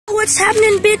what's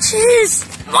happening, bitches?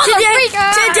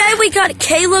 Today we got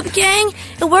Caleb Gang,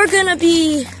 and we're gonna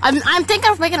be... I'm thinking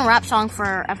of making a rap song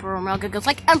for Emperor Milk. It goes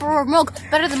like, Emperor Milk,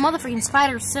 better than motherfucking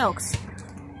Spider Silks.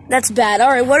 That's bad.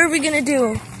 Alright, what are we gonna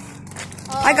do?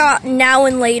 I got now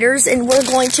and laters, and we're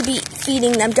going to be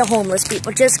feeding them to homeless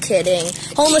people. Just kidding.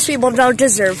 Homeless people don't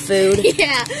deserve food.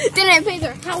 Yeah, didn't pay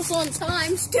their house on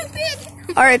time. Stupid.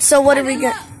 Alright, so what are we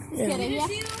gonna... Kidding, yeah.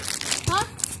 Huh?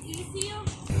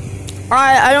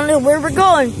 Alright, I don't know where we're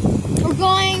going. We're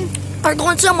going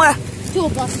somewhere. to a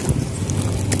bus stop.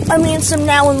 I mean some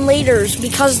now and laters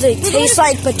because they taste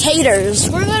like potatoes.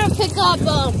 We're gonna pick up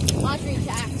Audrey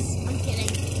Tax. I'm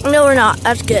kidding. No, we're not.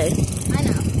 That's good. I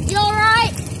know. You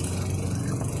alright?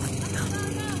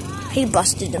 He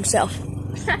busted himself.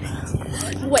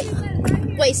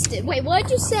 Wasted. Wait, what'd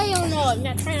you say? Oh no, I'm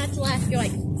not trying not to laugh. You're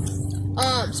like,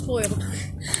 spoiled.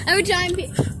 Every time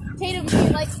Tatum would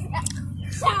be like,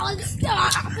 salad,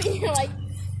 stop! And you're like,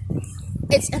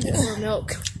 it's Emperor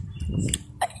Milk.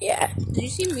 Yeah. Did you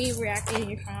see me reacting and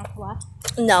you're trying not to laugh?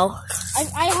 No.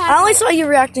 I only saw you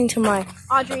reacting to my...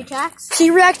 Audrey Tax?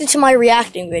 She reacted to my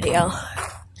reacting video.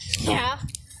 Yeah.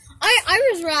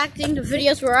 I was reacting to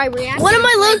videos where I reacted. One of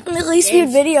my least viewed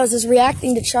videos is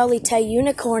reacting to Charlie Tay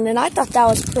Unicorn, and I thought that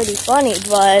was pretty funny,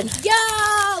 but... Yo,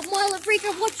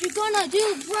 motherfreaker, what you gonna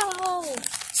do, bro?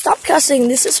 Stop cussing.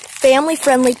 This is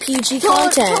family-friendly PG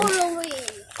content.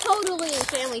 Totally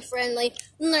family-friendly.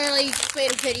 Literally just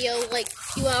made a video like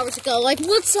a few hours ago. Like,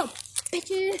 what's up,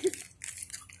 bitches?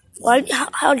 Why?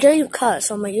 How dare you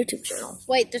cuss on my YouTube channel?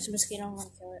 Wait, there's a mosquito. I want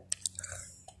to kill it.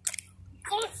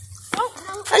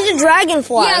 Oh, That's a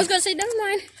dragonfly. yeah, I was gonna say, never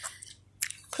mind.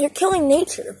 You're killing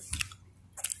nature.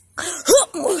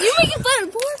 You're making fun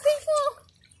of poor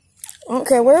people.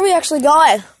 Okay, where are we actually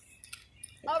going?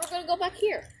 Oh, we're gonna go back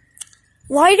here.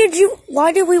 Why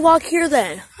did we walk here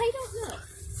then? I don't know.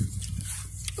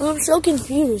 I'm so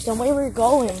confused on where we're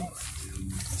going.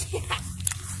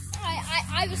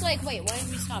 I was like, wait, why did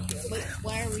we stop here? Wait,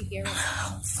 why are we here?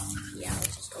 Yeah,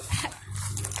 let's just go back.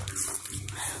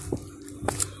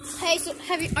 Hey, so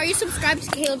are you subscribed to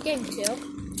Caleb Gang too?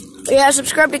 Yeah,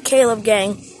 subscribe to Caleb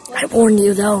Gang. I warned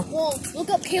you though. Well,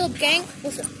 look up Caleb Gang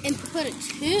and put it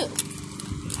 2.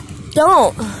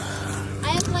 Don't.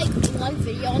 I have like 1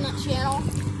 video on that channel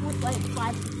with like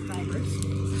 5 subscribers.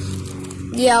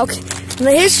 Yeah, okay.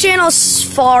 His channel's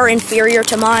far inferior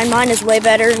to mine. Mine is way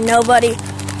better. Nobody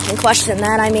can question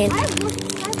that. I mean,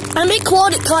 I make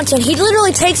quality content. He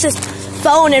literally takes his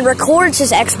phone and records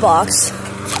his Xbox.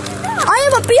 I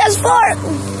have a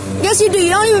PS4. Yes, you do. You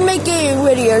don't even make gaming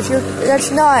videos. That's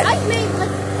not. I've made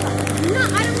like,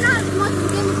 I'm not as much of a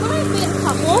gamer, but I've made a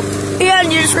couple. Yeah,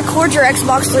 and you just record your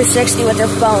Xbox 360 with your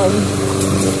phone.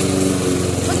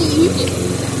 What do you do?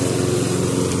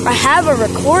 I have a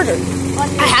recorder.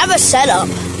 I have a setup.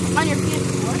 On your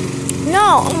PS4?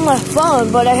 No, on my phone,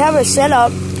 but I have a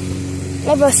setup.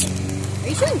 Are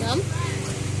you chewing gum?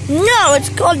 No, it's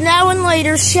called Now and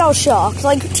Later Shell Shock,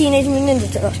 like Teenage Mutant Ninja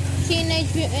Turtles.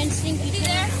 Teenage Mutant Instinct. You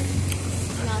there?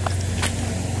 No.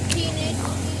 Teenage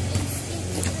Mutant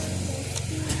Instinct.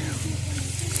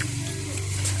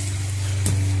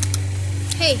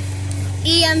 Hey,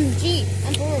 EMG,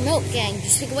 Emperor Milk Gang.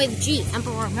 Just take away the G,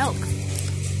 Emperor Milk.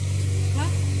 Huh?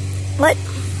 What?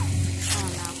 Oh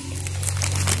no.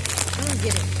 I don't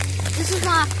get it. This is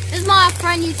my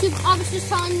friend YouTube. I was just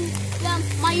telling them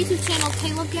my YouTube channel,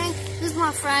 Caleb Gang. This is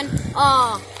my friend,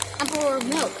 Emperor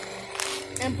Milk.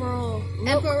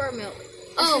 Emperor Milk.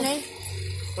 Oh.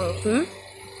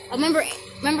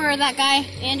 Remember that guy,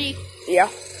 Andy? Yeah.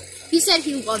 He said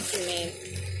he loves your name.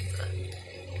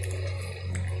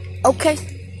 Okay.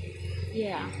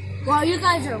 Yeah. Well, you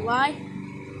guys are live.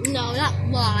 No, not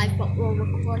live, but we're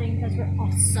recording because we're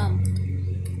awesome.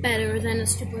 Better than a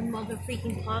stupid mother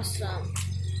freaking possum.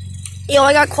 Yo,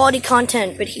 I got quality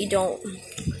content, but he don't.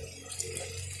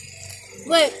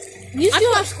 Wait, you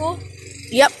still at school?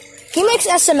 Yep. He makes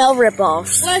SML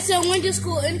ripoffs. Well, so when does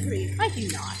school end for you? I do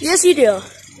not. Yes, you do.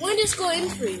 When does school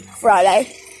end for you?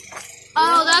 Friday.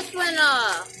 Oh, that's when,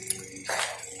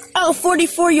 Oh,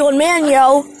 44-year-old man,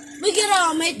 yo. we get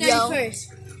on May 31st.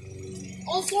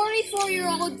 Oh,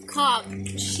 44-year-old cop,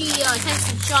 she,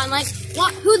 texted Sean, like,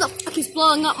 what? Who the fuck is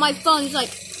blowing up my phone? He's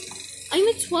like, I'm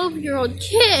a 12-year-old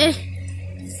kid.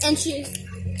 And she's...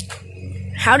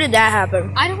 How did that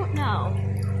happen? I don't know.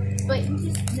 But he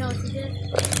just knows he did.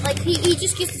 Like, he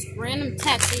just gets this random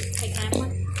text. He's like, can I have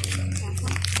one?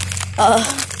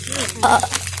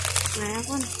 Can I have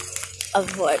one?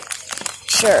 Of what?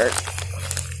 Sure.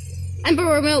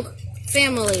 Emperor Milk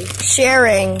family.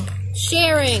 Sharing.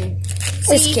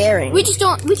 It's caring. We just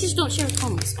don't share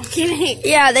comments. I'm kidding.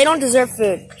 Yeah, they don't deserve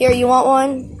food. Here, you want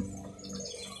one?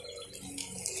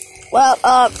 Well,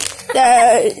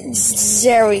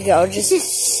 there we go. Just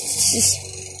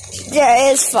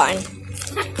yeah, it's fine.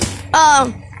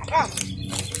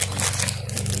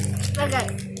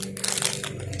 Okay.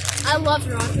 I love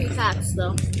your on 3 facts,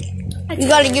 though. You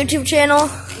got a YouTube channel?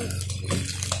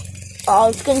 I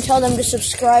was gonna tell them to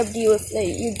subscribe to you if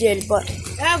you did, but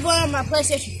I have one on my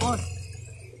PlayStation 4.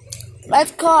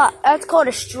 that's called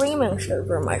a streaming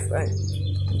server, my friend.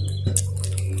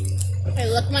 Okay,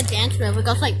 look at my dance move. It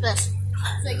goes like this.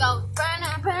 So you go, burn,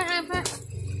 burn, burn.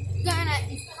 You turn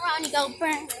around, you go,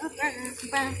 burn, burn,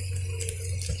 burn.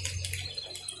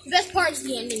 The best part is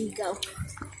the ending, you go.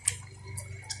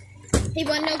 Hey,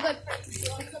 but no good friends.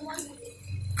 You want someone?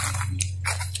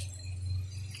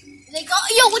 They go,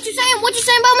 yo, what you saying? What you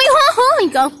saying about me? Huh?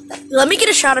 You go. Let me get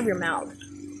a shot of your mouth.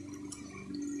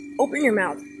 Open your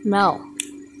mouth. No.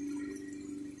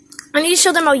 I need to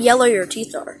show them how yellow your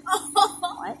teeth are.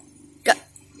 What?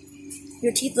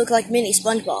 Your teeth look like mini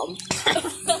SpongeBob.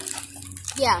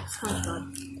 Yeah,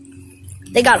 SpongeBob.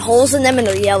 They got holes in them and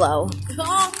they're yellow.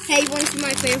 Hey, you want to see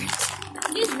my favorites?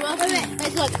 These will. Wait a minute.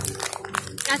 Guys, look.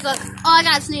 Guys, look. Oh, I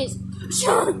gotta sneeze.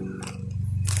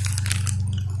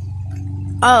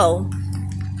 Oh.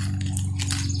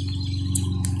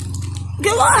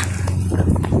 Come on!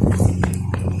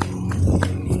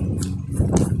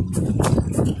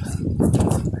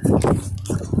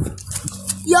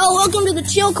 Yo, welcome to the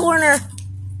chill corner.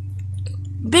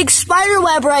 Big spider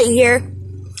web right here.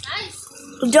 Nice.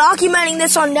 Documenting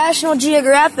this on National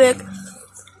Geographic.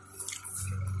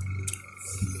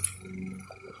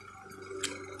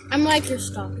 I'm like your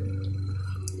stuff.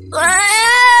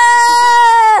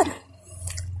 Ah!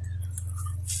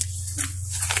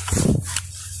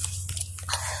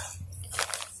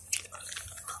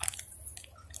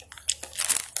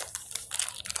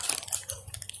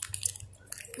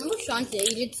 Remember Sean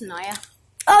dated Tanaya?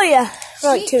 Oh yeah, for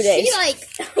like 2 days. She like,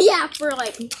 yeah, for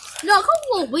like, no, a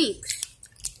couple of weeks.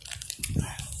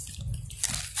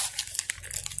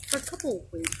 For a couple of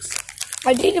weeks.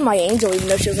 I dated my angel even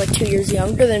though she was like 2 years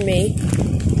younger than me.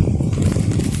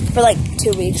 For like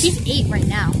 2 weeks. She's 8 right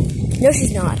now. No,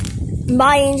 she's not.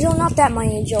 My angel, not that my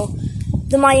angel.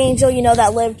 The my angel, you know,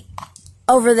 that lived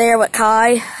over there with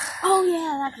Kai. Oh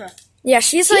yeah, that's her. Yeah,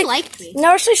 she's She like, liked me.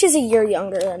 no, actually she's a year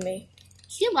younger than me.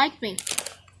 She liked me.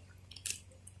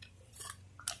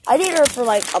 I dated her for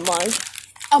like a month.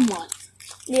 A month.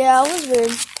 Yeah, it was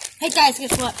weird. Hey guys,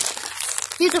 guess what?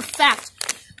 Here's a fact.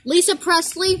 Lisa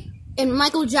Presley and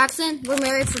Michael Jackson were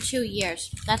married for 2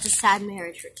 years. That's a sad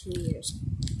marriage for 2 years.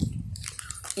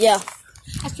 Yeah.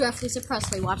 After Lisa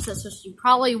Presley watched this, so she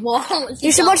probably won't.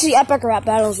 You should watch the epic rap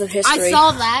battles of history. I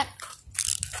saw that.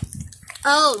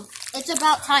 Oh, it's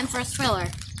about time for a thriller.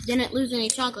 Didn't lose any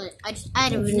chocolate. I just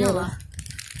added vanilla.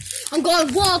 I'm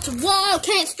going wall to wall.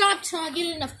 Can't stop till I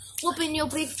get enough whooping your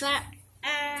big fat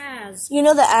ass. You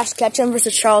know the Ash Ketchum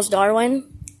versus Charles Darwin?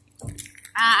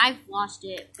 I've watched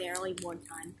it barely one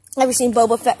time. Have you seen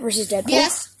Boba Fett versus Deadpool?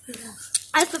 Yes.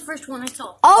 That's the first one I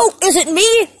saw. Oh, is it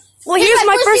me? Well, here's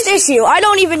my first issue. I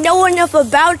don't even know enough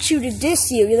about you to diss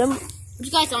you. You know? Would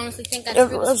you guys honestly think I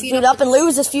Let's feud up and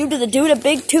lose this feud to the dude, a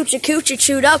big toocha coochie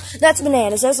chewed up. That's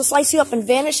bananas. That's a slice you up and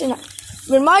vanish. And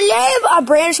when my live, I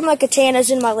brandish my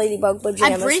katanas in my ladybug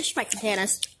pajamas. I branched my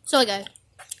katanas. So I go.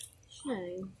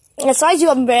 And I slice you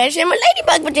up and vanish in my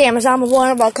ladybug pajamas. I'm a one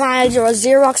of a kind. You're a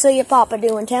Xerox of your papa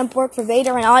doing temp work for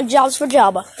Vader and odd jobs for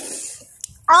Jabba.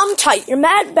 I'm tight. You're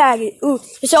mad baggy. Ooh,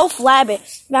 you're so flabby.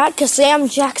 Mad 'cause Sam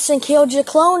Jackson killed your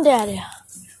clone daddy.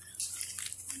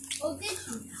 Oh, did you?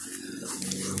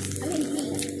 I mean,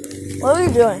 me. What are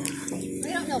you doing? I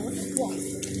don't know. We'll just walk.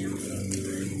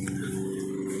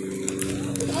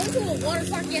 I went to a water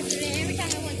park yesterday. Every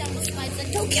time I went down the slide, it's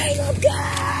like, okay, look.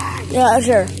 Yeah,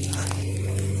 sure.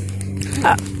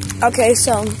 Okay,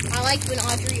 so. I liked when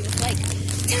Audrey was like,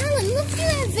 Talon, look at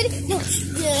that video. No,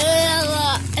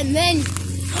 and then.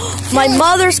 My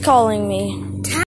mother's calling me.